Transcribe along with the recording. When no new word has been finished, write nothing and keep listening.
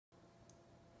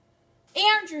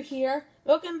Andrew here.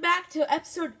 Welcome back to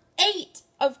episode 8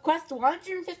 of Quest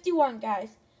 151, guys.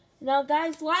 Now,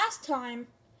 guys, last time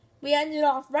we ended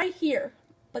off right here.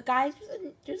 But, guys,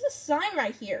 there's a sign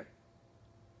right here.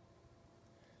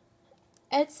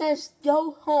 It says,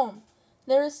 go home.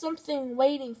 There is something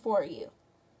waiting for you.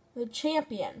 The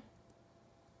champion.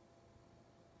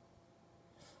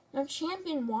 The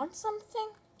champion wants something?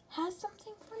 Has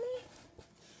something for me?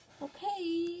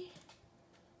 Okay.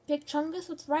 Big Chungus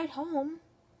with right home.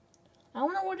 I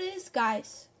don't know what it is,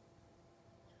 guys.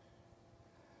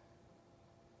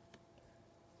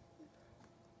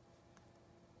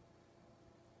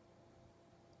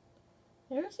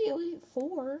 There's the Elite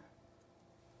Four.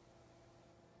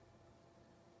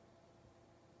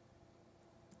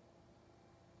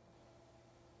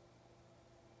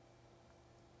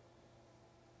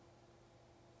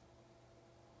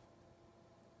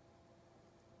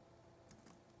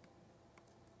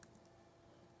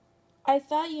 I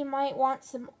thought you might want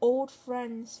some old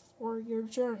friends for your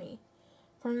journey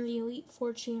from the Elite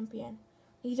Four champion.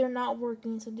 These are not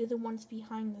working, so they're the ones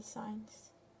behind the signs.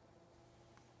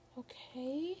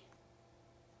 Okay.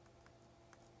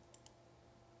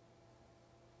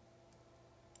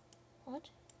 What?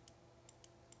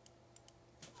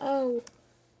 Oh.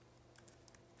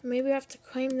 Maybe I have to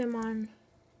claim them on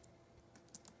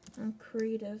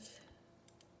creative.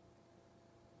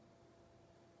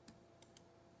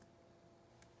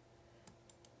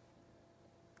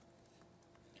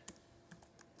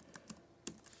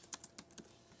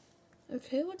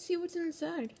 Okay, let's see what's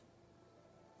inside.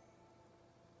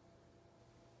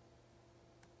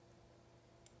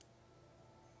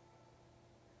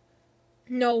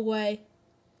 No way.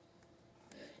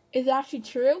 Is that actually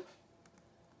true?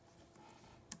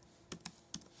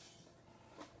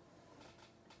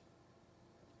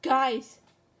 Guys.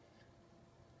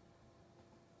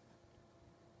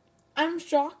 I'm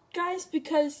shocked, guys,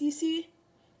 because you see,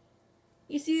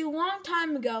 a long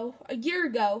time ago, a year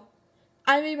ago,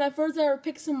 I made my first ever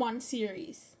Pixelmon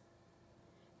series,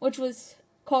 which was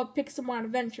called Pixelmon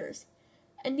Adventures.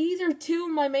 And these are two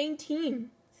of my main teams,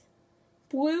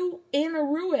 Blue and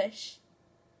Aroosh.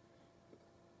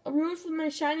 Aroosh was my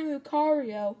Shiny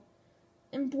Lucario,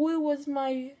 and Blue was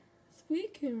my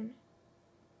Suicune.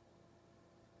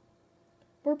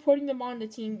 We're putting them on the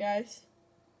team, guys.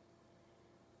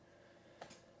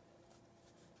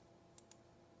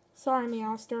 Sorry,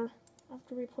 Meowster. I have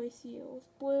to replace you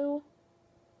with Blue.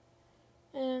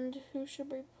 And who should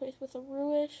be replaced with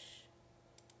Aroosh?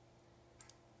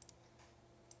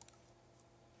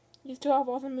 You still have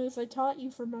all the moves I taught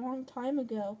you from a long time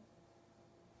ago.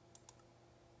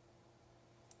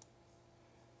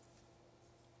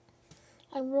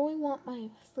 I really want my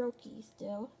Froakie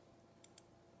still.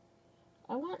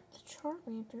 I want the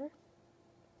Charmander.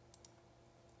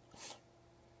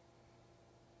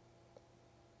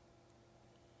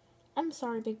 I'm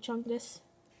sorry, Big Chungus.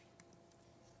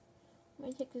 Let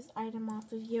me take this item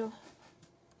off of you.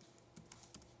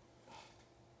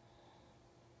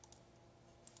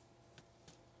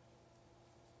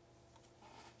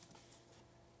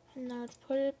 And now let's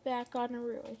put it back on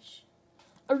Aroosh.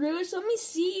 Aroosh, let me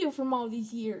see you from all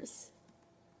these years.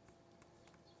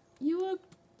 You look,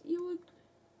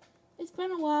 it's been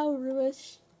a while,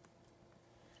 Aroosh.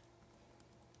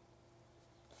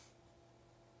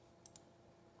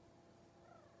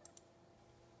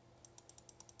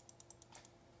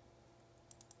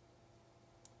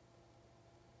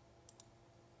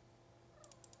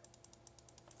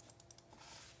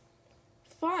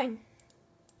 Fine.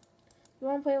 You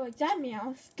want to play like that,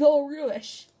 Meowth? Go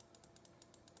Aroosh.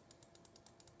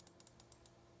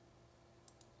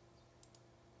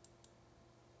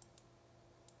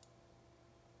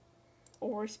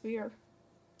 Or Spear.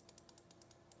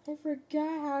 I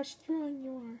forgot how strong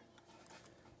you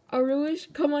are.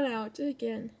 Aroosh, come on out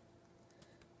again.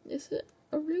 This is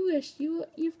Aroosh.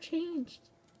 You've changed.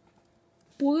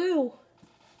 Blue.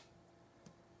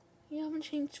 You haven't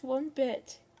changed one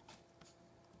bit.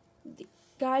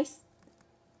 Guys,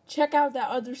 check out that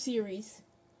other series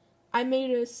I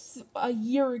made a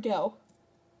year ago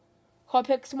called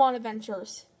Pixelmon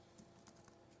Adventures.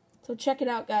 So check it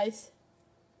out, guys.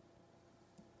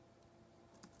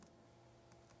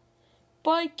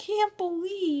 But I can't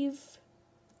believe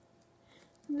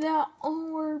that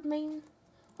our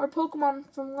Pokemon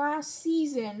from last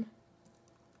season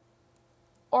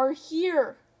are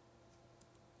here,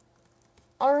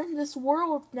 are in this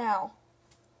world now.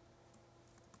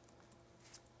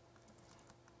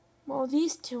 Well,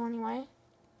 these two anyway.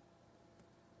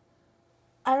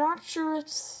 I'm not sure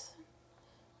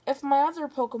if my other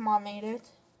Pokemon made it,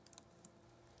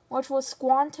 which was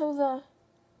Squanto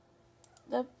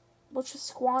which was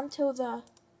Squanto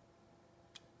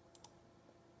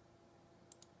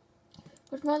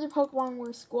which my other Pokemon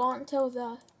were Squanto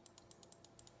the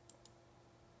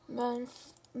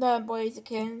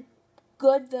Blaziken,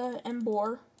 Good the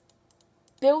Emboar,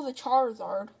 Bill the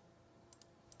Charizard,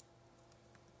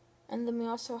 and then we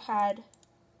also had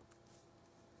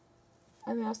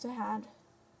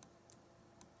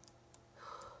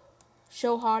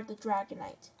Shohad the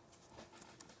Dragonite.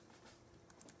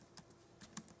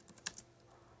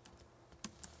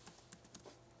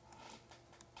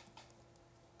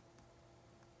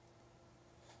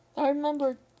 I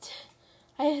remember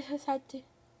I just had to.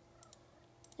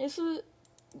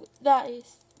 That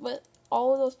is what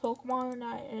all of those Pokemon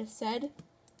I said.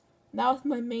 That was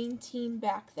my main team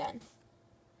back then.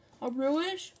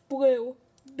 Aroosh, Blue,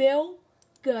 Bill,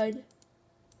 Good,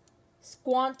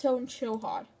 Squanto, and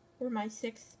Shohad were my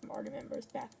 6 Marta members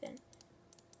back then.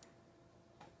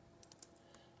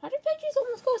 How did Pidgey's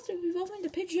almost close to evolving to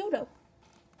Pidgeotto?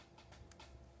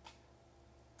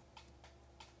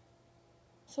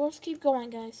 So let's keep going,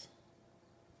 guys.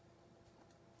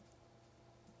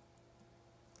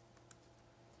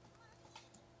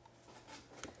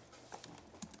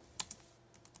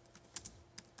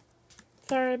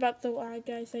 Sorry about the lag,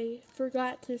 guys. I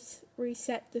forgot to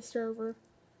reset the server.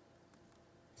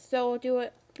 So I'll do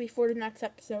it before the next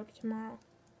episode tomorrow.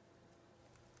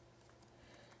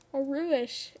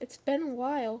 Aroosh, it's been a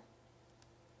while.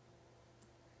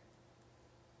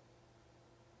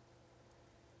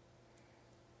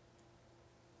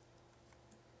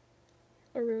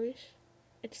 Aroosh,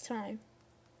 it's time.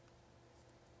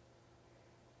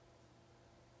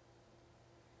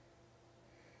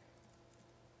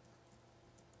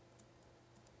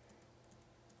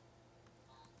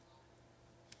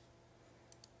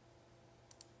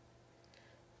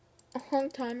 A long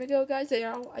time ago, guys, I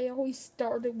always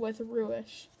started with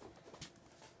Aroosh.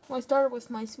 Well, I started with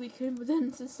my Suicune, but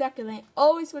then the second I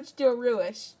always switched to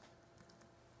Aroosh.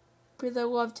 Because I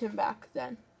loved him back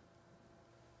then.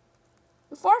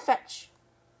 Farfetch.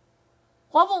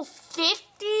 Level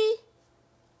 50?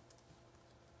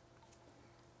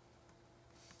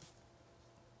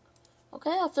 Okay,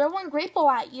 I'll throw one Great Ball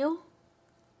at you.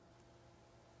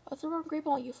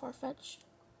 Farfetch.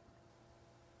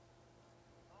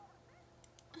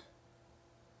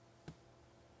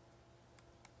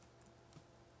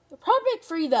 You're probably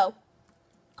free, though.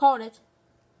 Called it.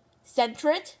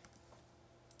 Sentret.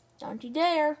 Don't you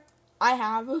dare. I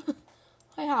have a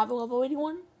level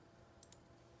 81.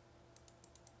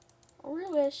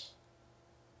 Aroosh.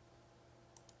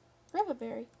 Rabbit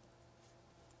Berry.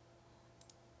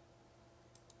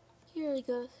 Here he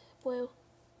goes, Blue.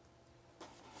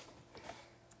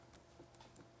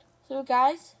 So,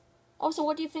 guys, also,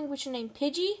 what do you think we should name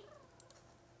Pidgey?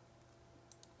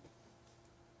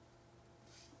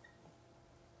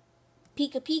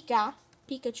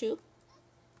 Pikachu,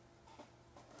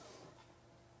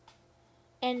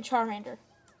 and Charmander.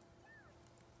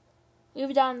 Leave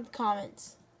it down in the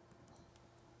comments.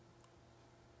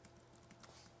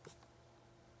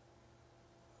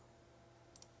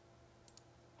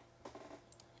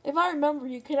 If I remember,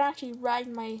 you can actually ride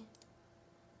we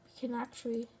can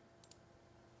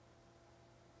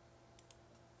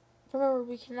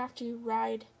actually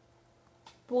ride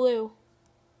Blue.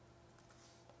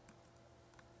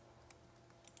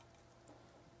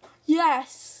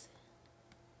 Yes!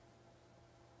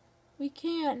 We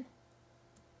can.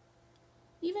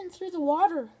 Even through the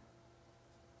water.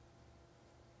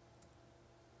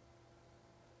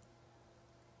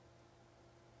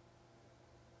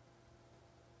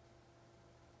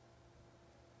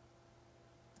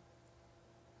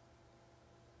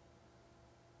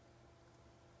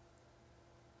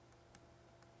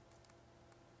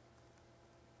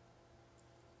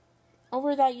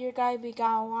 Over that year, guys, we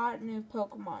got a lot of new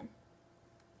Pokemon.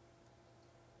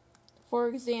 For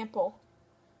example,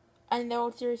 in the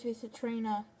old series, we used to train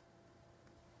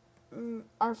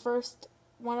our first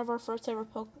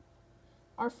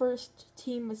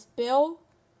team was Bill.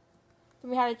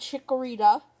 Then we had a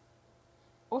Chikorita,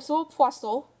 also a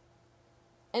Plusle,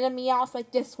 and a Meowth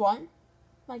like this one,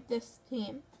 like this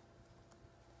team.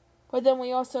 But then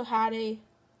we also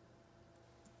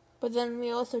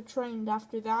trained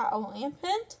after that a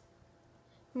Lampent.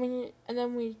 And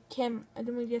then we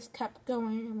just kept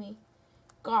going, and we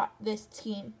got this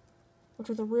team, which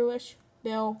was Aroosh,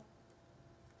 Bill,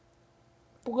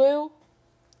 Blue,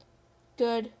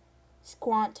 Good,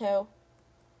 Squanto,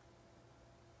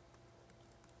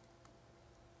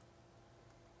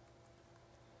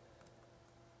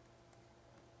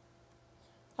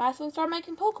 last we'll start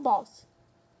making Pokeballs.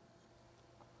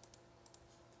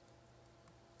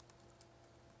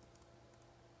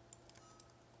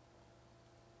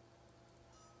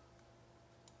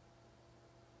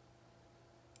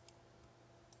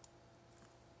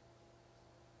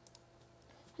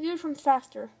 Which one's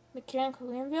faster?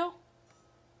 Mechanical anvil?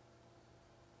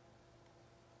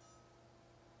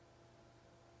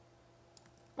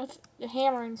 The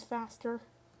hammering's faster.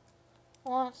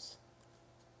 Unless,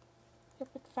 yep,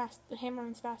 it's fast. The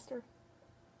hammering's faster.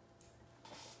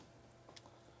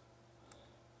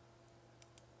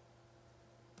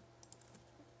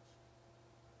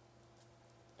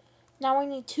 Now we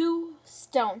need 2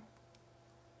 stone.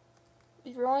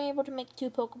 We're only able to make 2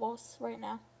 Pokeballs right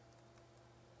now.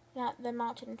 Not the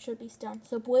mountain should be stone.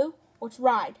 So blue, let's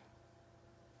ride.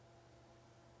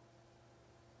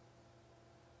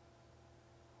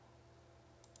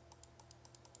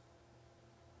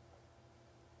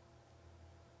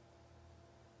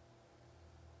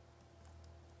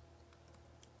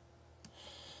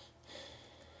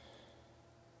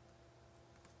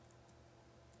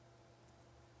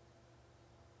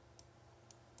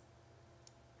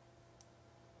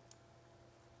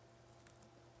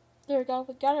 There we go.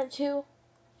 We got our 2.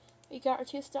 We got our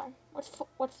 2 stone.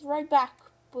 Let's ride back,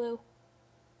 blue.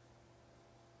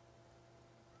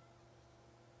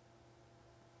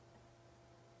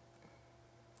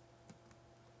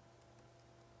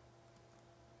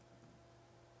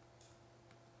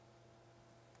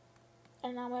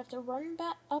 And now we have to run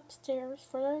back upstairs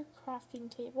for the crafting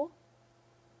table.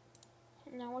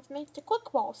 And now let's make the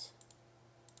quick balls.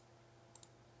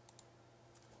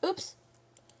 Oops!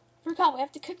 Forgot, we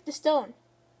have to cook the stone.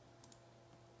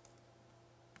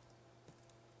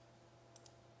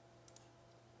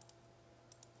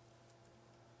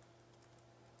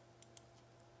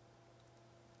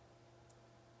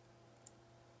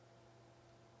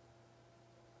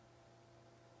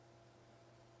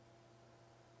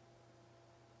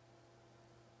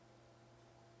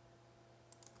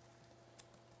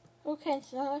 Okay,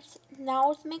 so now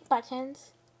let's make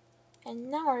buttons.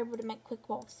 And now we're able to make quick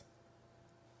balls.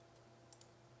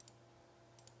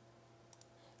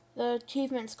 The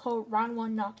achievement's called Round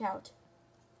 1 Knockout.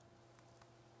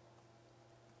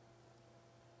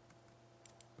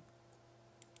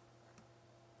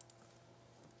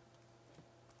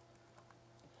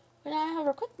 But now I have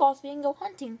our quick balls, we can go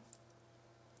hunting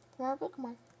for our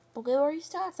Pokemon. Blue, are you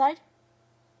still outside?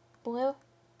 Blue?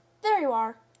 There you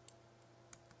are.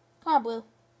 Come on, Blue.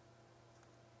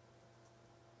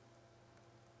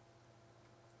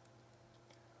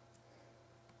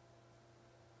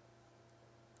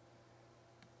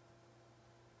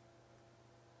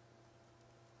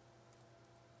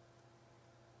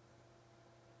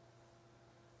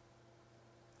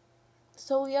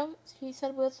 So he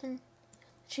said with some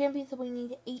champions that we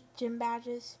need 8 gym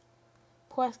badges,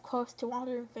 plus close to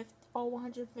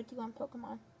 151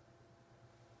 Pokemon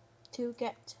to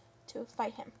get to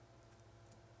fight him.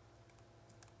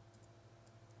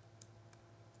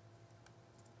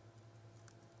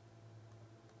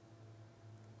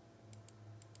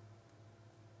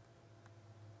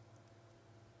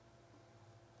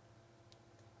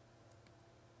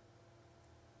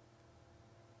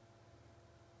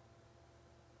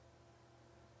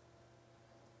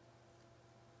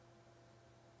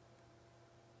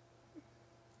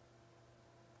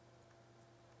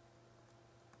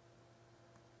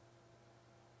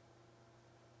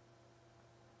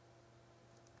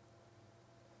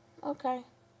 Okay.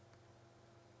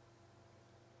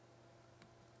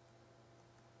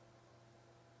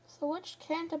 So which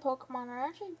Kanto Pokemon are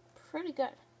actually pretty good?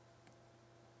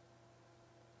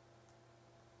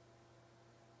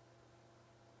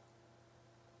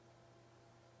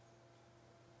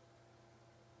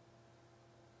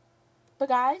 But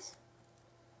guys,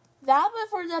 that'll be it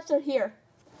for this episode here.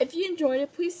 If you enjoyed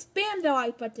it, please spam the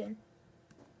like button.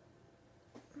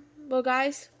 Well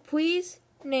guys, please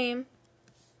name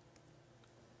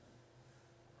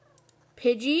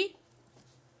Pidgey,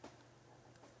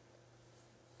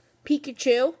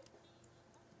 Pikachu,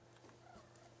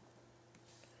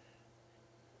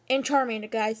 and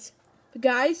Charmander, guys. But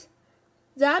guys,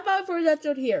 that's about it for this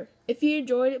episode here. If you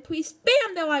enjoyed it, please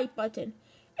spam the like button.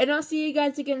 And I'll see you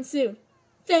guys again soon.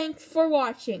 Thanks for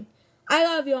watching. I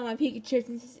love you all my Pikachus.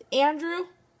 This is Andrew,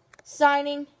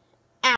 signing